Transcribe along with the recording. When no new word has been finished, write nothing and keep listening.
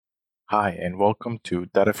Hi, and welcome to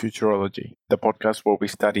Data Futurology, the podcast where we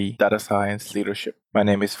study data science leadership. My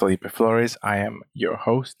name is Felipe Flores. I am your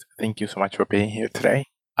host. Thank you so much for being here today.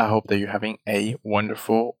 I hope that you're having a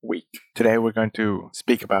wonderful week. Today, we're going to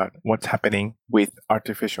speak about what's happening with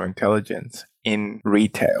artificial intelligence in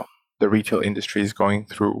retail. The retail industry is going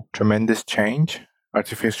through tremendous change.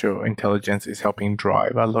 Artificial intelligence is helping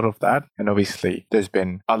drive a lot of that. And obviously, there's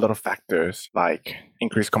been a lot of factors like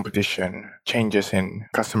increased competition, changes in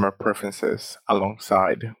customer preferences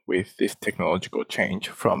alongside with this technological change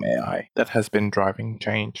from AI that has been driving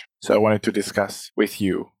change. So I wanted to discuss with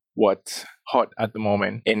you what's hot at the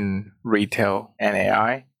moment in retail and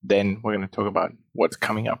AI. Then we're going to talk about what's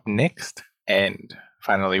coming up next. And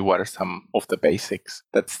finally, what are some of the basics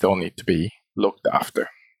that still need to be looked after.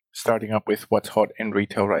 Starting up with what's hot in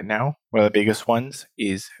retail right now, one of the biggest ones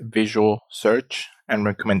is visual search and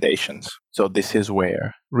recommendations. So this is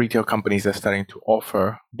where retail companies are starting to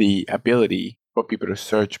offer the ability for people to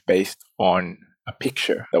search based on a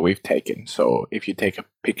picture that we've taken. So if you take a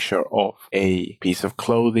picture of a piece of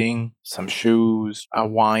clothing, some shoes, a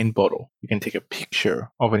wine bottle, you can take a picture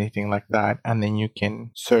of anything like that, and then you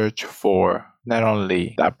can search for not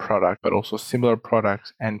only that product, but also similar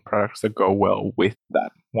products and products that go well with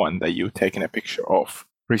that one that you've taken a picture of.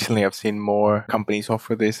 Recently, I've seen more companies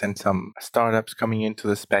offer this and some startups coming into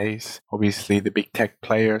the space. Obviously, the big tech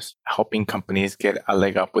players helping companies get a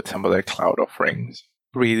leg up with some of their cloud offerings.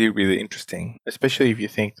 Really, really interesting, especially if you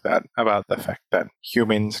think that about the fact that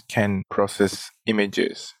humans can process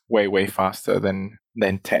images way, way faster than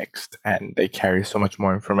text, and they carry so much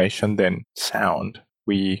more information than sound.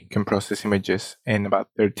 We can process images in about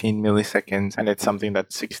 13 milliseconds, and it's something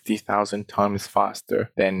that's 60,000 times faster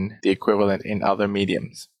than the equivalent in other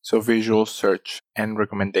mediums. So visual search and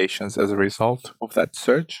recommendations as a result of that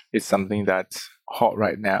search is something that's hot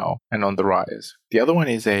right now and on the rise. The other one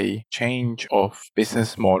is a change of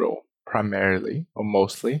business model, primarily or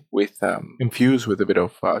mostly, with infused with a bit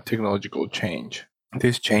of technological change.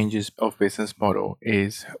 This changes of business model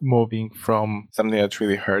is moving from something that's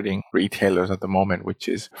really hurting retailers at the moment, which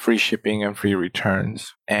is free shipping and free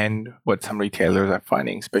returns. And what some retailers are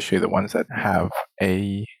finding, especially the ones that have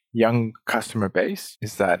a young customer base,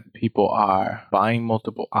 is that people are buying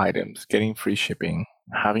multiple items, getting free shipping,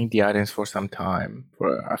 having the items for some time,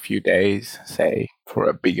 for a few days, say, for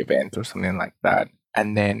a big event or something like that.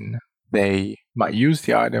 And then they might use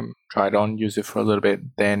the item, try it on, use it for a little bit,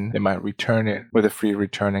 then they might return it with a free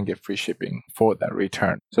return and get free shipping for that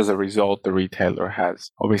return. So as a result, the retailer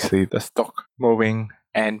has obviously the stock moving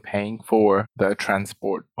and paying for the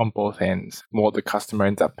transport on both ends. More the customer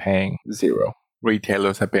ends up paying zero.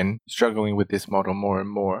 Retailers have been struggling with this model more and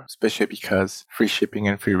more, especially because free shipping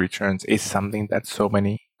and free returns is something that so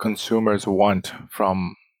many consumers want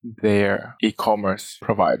from their e-commerce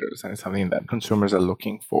providers, and it's something that consumers are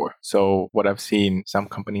looking for. So what I've seen, some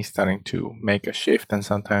companies starting to make a shift and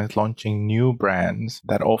sometimes launching new brands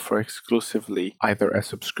that offer exclusively either a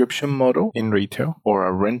subscription model in retail or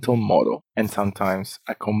a rental model, and sometimes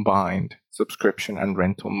a combined subscription and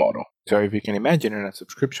rental model. So if you can imagine, in a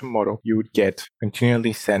subscription model, you would get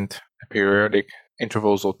continually sent a periodic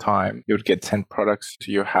intervals of time. You would get sent products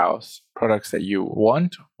to your house, products that you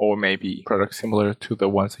want, or maybe products similar to the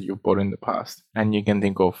ones that you bought in the past. And you can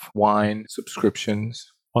think of wine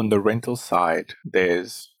subscriptions. On the rental side,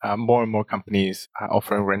 there's more and more companies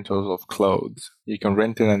offering rentals of clothes. You can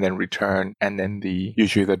rent it and then return, and then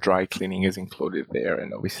usually the dry cleaning is included there.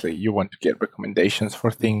 And obviously, you want to get recommendations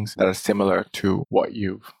for things that are similar to what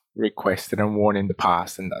you've requested and worn in the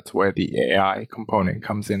past, and that's where the AI component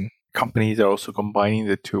comes in. Companies are also combining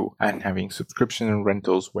the two and having subscription and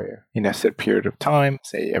rentals where in a set period of time,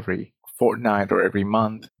 say every fortnight or every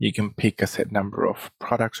month, you can pick a set number of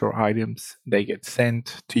products or items. They get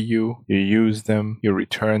sent to you. You use them. You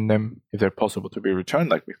return them if they're possible to be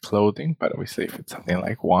returned, like with clothing. But obviously, if it's something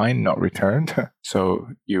like wine, not returned. So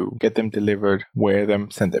you get them delivered, wear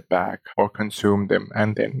them, send it back, or consume them,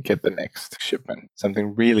 and then get the next shipment.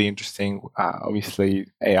 Something really interesting.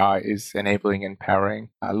 Obviously, AI is enabling and powering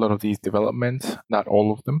a lot of these developments. Not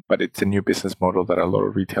all of them, but it's a new business model that a lot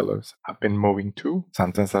of retailers have been moving to.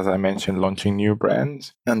 Sometimes, as I mentioned, launching new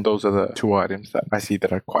brands. And those are the two items that I see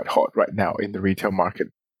that are quite hot right now in the retail market.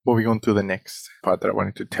 Moving on to the next part that I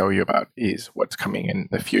wanted to tell you about is what's coming in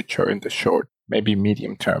the future, in the short, maybe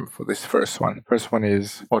medium term for this first one. First one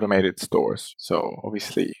is automated stores. So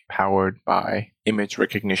obviously powered by image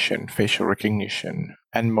recognition, facial recognition,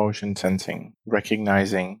 and motion sensing,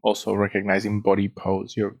 also recognizing body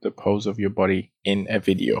pose, the pose of your body in a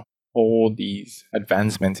video. All these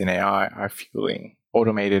advancements in AI are fueling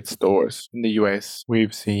automated stores. In the US,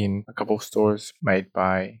 we've seen a couple of stores made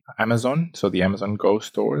by Amazon. So the Amazon Go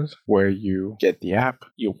stores, where you get the app,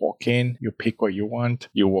 you walk in, you pick what you want,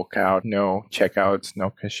 you walk out, no checkouts, no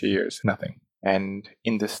cashiers, nothing. And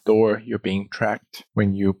in the store, you're being tracked.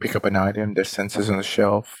 When you pick up an item, there's sensors on the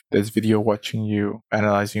shelf. There's video watching you,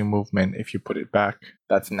 analyzing your movement. If you put it back,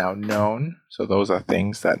 that's now known. So those are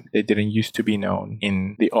things that they didn't used to be known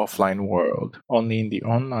in the offline world. Only in the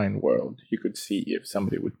online world, you could see if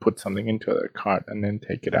somebody would put something into their cart and then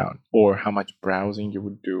take it out, or how much browsing you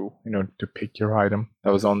would do in order to pick your item.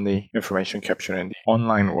 That was only information captured in the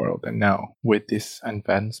online world. And now with these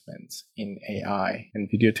advancements in AI and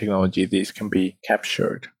video technology, these can be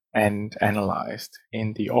captured and analyzed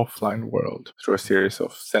in the offline world through a series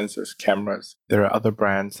of sensors, cameras. There are other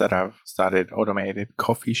brands that have started automated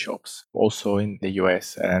coffee shops also in the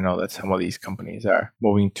US. And I know that some of these companies are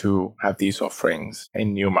moving to have these offerings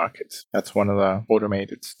in new markets. That's one of the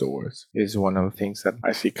automated stores, is one of the things that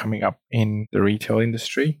I see coming up in the retail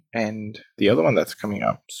industry. And the other one that's coming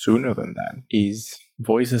up sooner than that is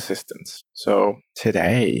voice assistants. So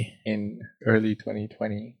today, in early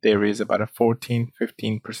 2020, there is about a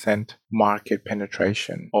 14-15% market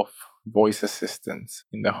penetration of voice assistants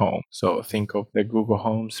in the home. So think of the Google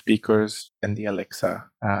Home speakers and the Alexa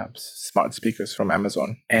smart speakers from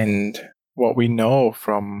Amazon. And what we know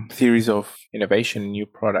from theories of innovation and new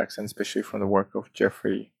products, and especially from the work of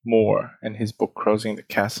Geoffrey Moore and his book Crossing the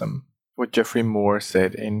Chasm, what Geoffrey Moore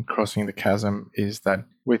said in Crossing the Chasm is that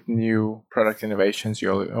with new product innovations,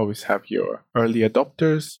 you'll always have your early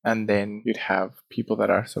adopters, and then you'd have people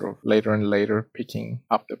that are sort of later and later picking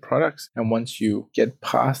up the products. And once you get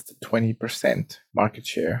past 20% market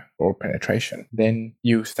share or penetration, then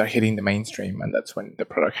you start hitting the mainstream, and that's when the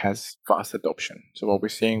product has fast adoption. So what we're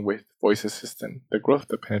seeing with voice assistant, the growth,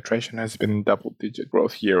 the penetration has been double-digit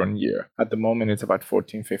growth year on year. At the moment, it's about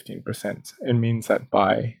 14-15%. It means that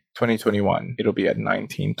by 2021, it'll be at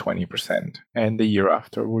 19-20%. And the year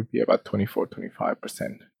after would be about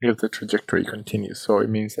 24-25% if the trajectory continues. So it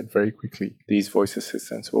means that very quickly, these voice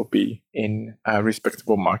assistants will be in a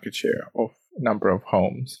respectable market share of number of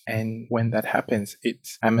homes. And when that happens,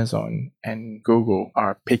 it's Amazon and Google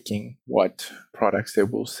are picking what products they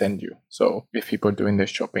will send you. So if people are doing their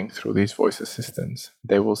shopping through these voice assistants,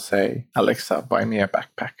 they will say, Alexa, buy me a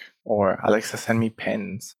backpack, or Alexa, send me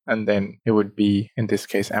pens. And then it would be, in this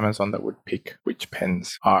case, Amazon that would pick which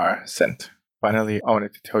pens are sent. Finally, I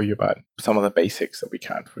wanted to tell you about some of the basics that we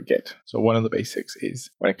can't forget. So one of the basics is,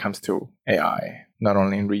 when it comes to AI, not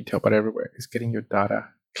only in retail but everywhere, is getting your data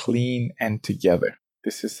clean and together.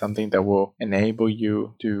 This is something that will enable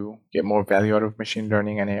you to get more value out of machine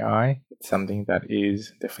learning and AI. It's something that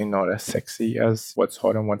is definitely not as sexy as what's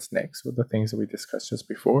hot and what's next with the things that we discussed just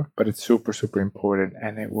before, but it's super, super important,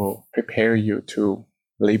 and it will prepare you to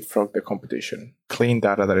leapfrog the competition. Clean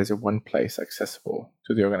data that is in one place, accessible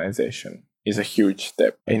to the organization, is a huge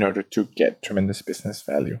step in order to get tremendous business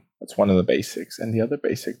value. That's one of the basics. And the other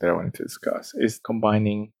basic that I wanted to discuss is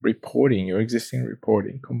combining reporting, your existing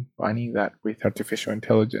reporting, combining that with artificial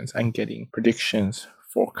intelligence and getting predictions,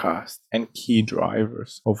 forecasts, and key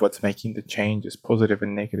drivers of what's making the changes, positive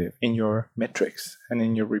and negative, in your metrics and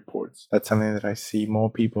in your reports. That's something that I see more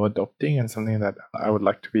people adopting, and something that I would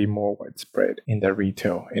like to be more widespread in the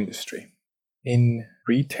retail industry. In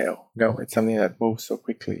retail, it's something that moves so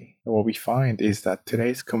quickly. And what we find is that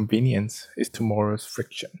today's convenience is tomorrow's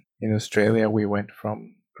friction. In Australia, we went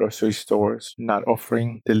from grocery stores not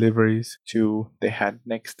offering deliveries to they had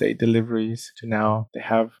next day deliveries to now they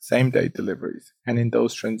have same day deliveries. And in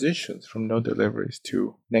those transitions from no deliveries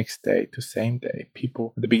to next day to same day,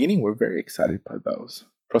 people at the beginning were very excited by those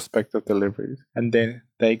prospect of deliveries, and then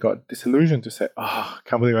they got disillusioned to say, I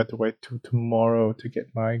can't believe I have to wait till tomorrow to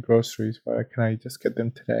get my groceries. Why can't I just get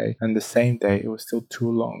them today? And the same day, it was still too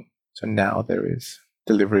long. So now there is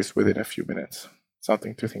deliveries within a few minutes.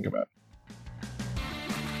 Something to think about.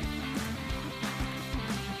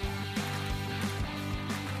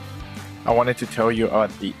 I wanted to tell you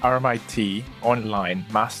about the RMIT Online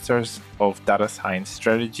Masters of Data Science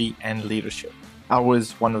Strategy and Leadership. I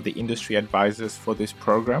was one of the industry advisors for this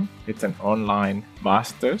program. It's an online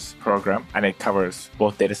master's program, and it covers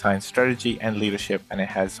both data science strategy and leadership, and it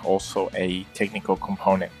has also a technical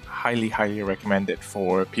component. Highly recommend it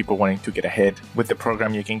for people wanting to get ahead. With the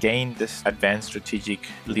program, you can gain this advanced strategic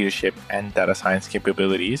leadership and data science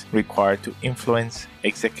capabilities required to influence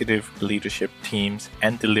executive leadership teams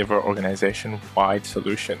and deliver organization-wide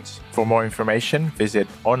solutions. For more information, visit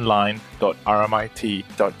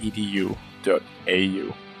online.rmit.edu.au.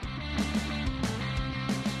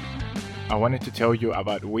 I wanted to tell you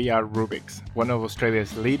about We Are Rubix, one of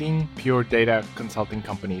Australia's leading pure data consulting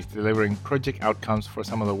companies delivering project outcomes for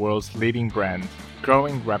some of the world's leading brands.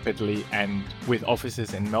 Growing rapidly and with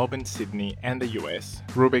offices in Melbourne, Sydney, and the US,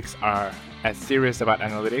 Rubix are as serious about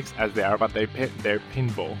analytics as they are about their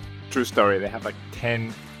pinball. True story, they have like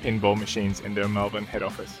 10 pinball machines in their Melbourne head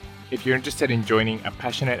office. If you're interested in joining a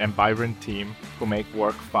passionate and vibrant team who make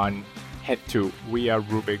work fun, head to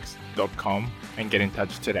wearerubix.com and get in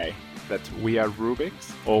touch today. That's wearerubix,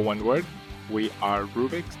 all one word,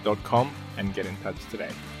 wearerubix.com, and get in touch today.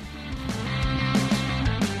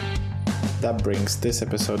 That brings this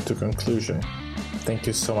episode to conclusion. Thank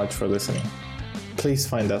you so much for listening. Please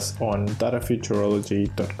find us on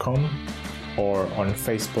datafuturology.com or on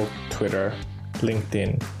Facebook, Twitter,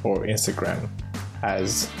 LinkedIn, or Instagram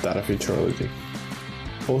as Data Futurology.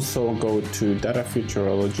 Also go to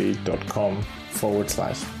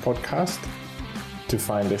datafuturology.com/podcast to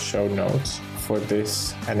find the show notes for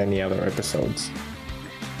this and any other episodes.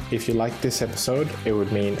 If you like this episode, it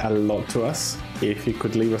would mean a lot to us if you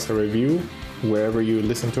could leave us a review wherever you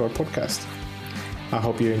listen to our podcast. I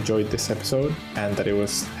hope you enjoyed this episode and that it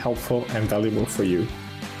was helpful and valuable for you.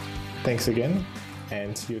 Thanks again,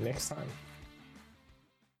 and see you next time.